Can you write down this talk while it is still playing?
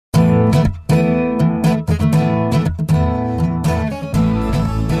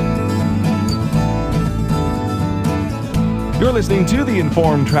You're listening to the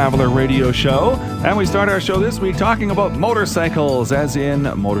Informed Traveler Radio Show, and we start our show this week talking about motorcycles, as in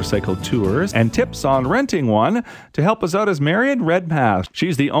motorcycle tours, and tips on renting one. To help us out is Marion Redpath.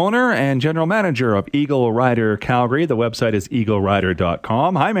 She's the owner and general manager of Eagle Rider Calgary. The website is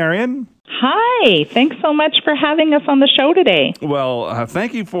eaglerider.com. Hi, Marion. Hi. Thanks so much for having us on the show today. Well,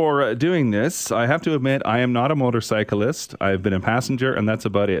 thank you for doing this. I have to admit, I am not a motorcyclist. I've been a passenger, and that's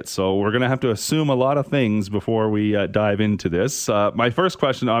about it. So we're going to have to assume a lot of things before we dive into this. My first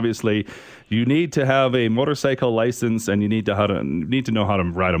question, obviously, you need to have a motorcycle license, and you need to know how to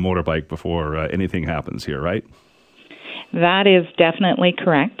ride a motorbike before anything happens here, right? That is definitely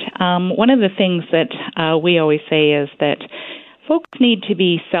correct. One of the things that we always say is that folks need to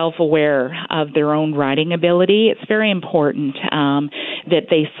be self-aware of their own riding ability. It's very important that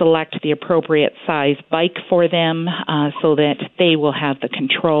they select the appropriate size bike for them so that they will have the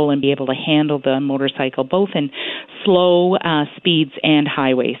control and be able to handle the motorcycle both in slow speeds and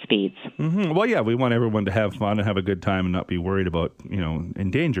highway speeds. Mm-hmm. Well, yeah, we want everyone to have fun and have a good time and not be worried about,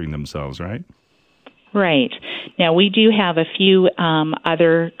 endangering themselves, right? Right. Now, we do have a few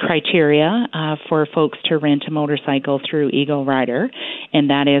other criteria for folks to rent a motorcycle through Eagle Rider, and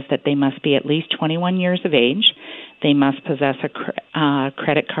that is that they must be at least 21 years of age. They must possess a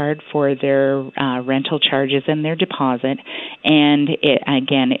credit card for their rental charges and their deposit, and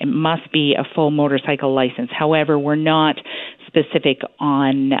it must be a full motorcycle license. However, we're not specific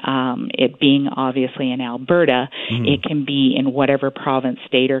on it being obviously in Alberta. Mm-hmm. It can be in whatever province,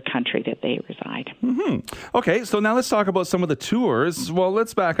 state, or country that they reside. Mm-hmm. Okay, so now let's talk about some of the tours. Well,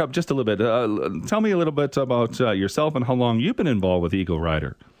 let's back up just a little bit. Tell me a little bit about yourself and how long you've been involved with Eagle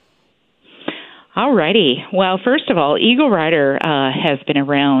Rider. All righty. Well, first of all, Eagle Rider has been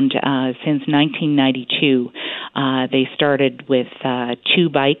around since 1992. They started with 2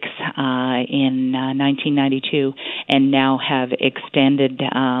 bikes in 1992 and now have extended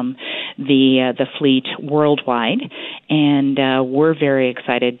the fleet worldwide. And we're very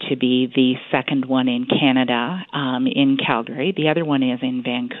excited to be the second one in Canada, in Calgary. The other one is in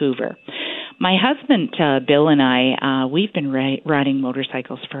Vancouver. My husband, Bill, and I, we've been riding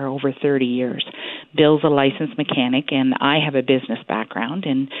motorcycles for over 30 years. Bill's a licensed mechanic, and I have a business background,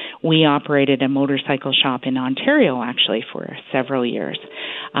 and we operated a motorcycle shop in Ontario, actually, for several years.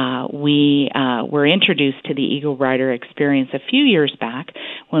 We were introduced to the Eagle Rider experience a few years back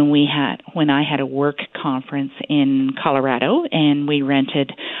when I had a work conference in Colorado, and we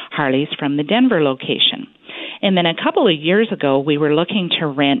rented Harleys from the Denver location. And then a couple of years ago, we were looking to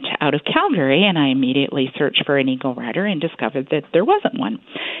rent out of Calgary, and I immediately searched for an Eagle Rider and discovered that there wasn't one.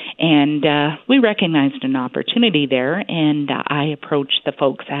 And we recognized an opportunity there, and I approached the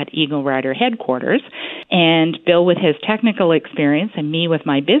folks at Eagle Rider headquarters. And Bill, with his technical experience, and me with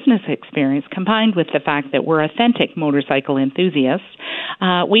my business experience, combined with the fact that we're authentic motorcycle enthusiasts,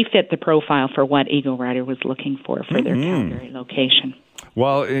 we fit the profile for what Eagle Rider was looking for their Calgary location.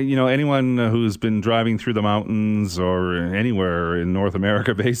 Well, anyone who's been driving through the mountains or anywhere in North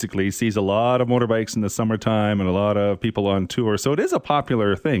America basically sees a lot of motorbikes in the summertime and a lot of people on tour. So it is a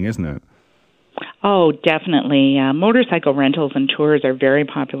popular thing, isn't it? Oh, definitely. Motorcycle rentals and tours are very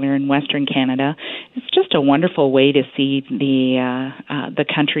popular in Western Canada. It's just a wonderful way to see the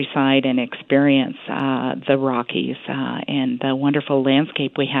countryside and experience the Rockies and the wonderful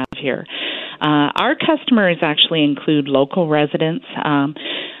landscape we have here. Our customers actually include local residents,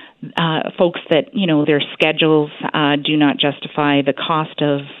 folks that, their schedules do not justify the cost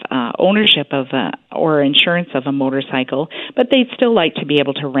of ownership of or insurance of a motorcycle, but they'd still like to be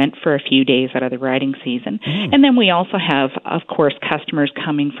able to rent for a few days out of the riding season. Mm. And then we also have, of course, customers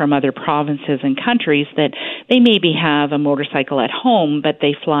coming from other provinces and countries that they maybe have a motorcycle at home, but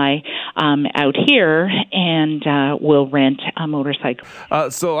they fly out here and will rent a motorcycle.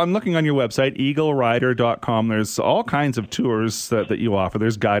 So I'm looking on your website, eaglerider.com. There's all kinds of tours that you offer.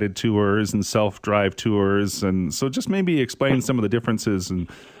 There's guided tours and self-drive tours. And so just maybe explain some of the differences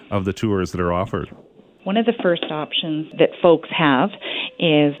of the tours that are offered. One of the first options that folks have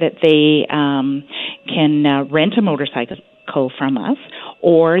is that they can rent a motorcycle from us,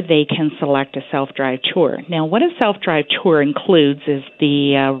 or they can select a self-drive tour. Now, what a self-drive tour includes is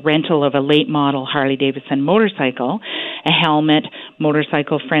the rental of a late model Harley-Davidson motorcycle, a helmet,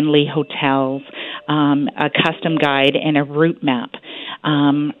 motorcycle-friendly hotels, a custom guide, and a route map.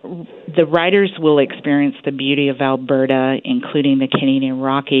 The riders will experience the beauty of Alberta, including the Canadian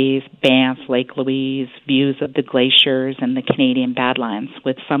Rockies, Banff, Lake Louise, views of the glaciers, and the Canadian Badlands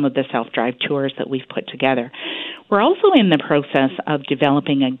with some of the self-drive tours that we've put together. We're also in the process of developing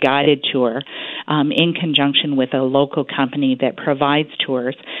developing a guided tour in conjunction with a local company that provides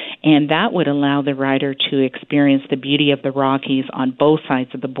tours, and that would allow the rider to experience the beauty of the Rockies on both sides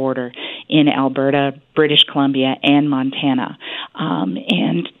of the border in Alberta, British Columbia, and Montana.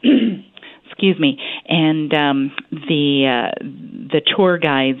 Excuse me, and the tour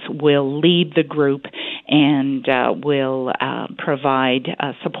guides will lead the group and will provide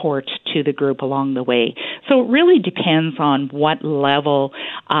support to the group along the way. So it really depends on what level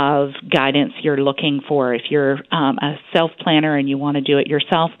of guidance you're looking for. If you're a self-planner and you want to do it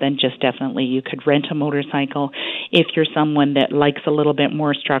yourself, then just definitely you could rent a motorcycle. If you're someone that likes a little bit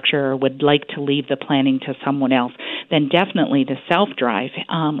more structure or would like to leave the planning to someone else, then definitely the self-drive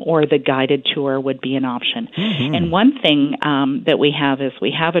or the guided tour would be an option. Mm-hmm. And one thing that we have is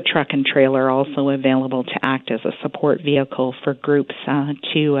we have a truck and trailer also available to act as a support vehicle for groups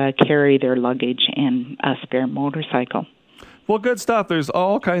to carry their luggage and a spare motorcycle. Well, good stuff. There's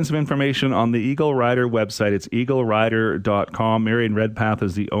all kinds of information on the Eagle Rider website. It's eaglerider.com. Marion Redpath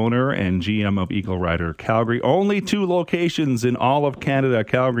is the owner and GM of Eagle Rider Calgary. Only 2 locations in all of Canada,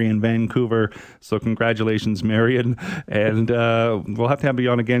 Calgary and Vancouver. So congratulations, Marion. And we'll have to have you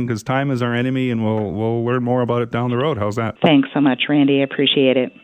on again because time is our enemy, and we'll learn more about it down the road. How's that? Thanks so much, Randy. I appreciate it.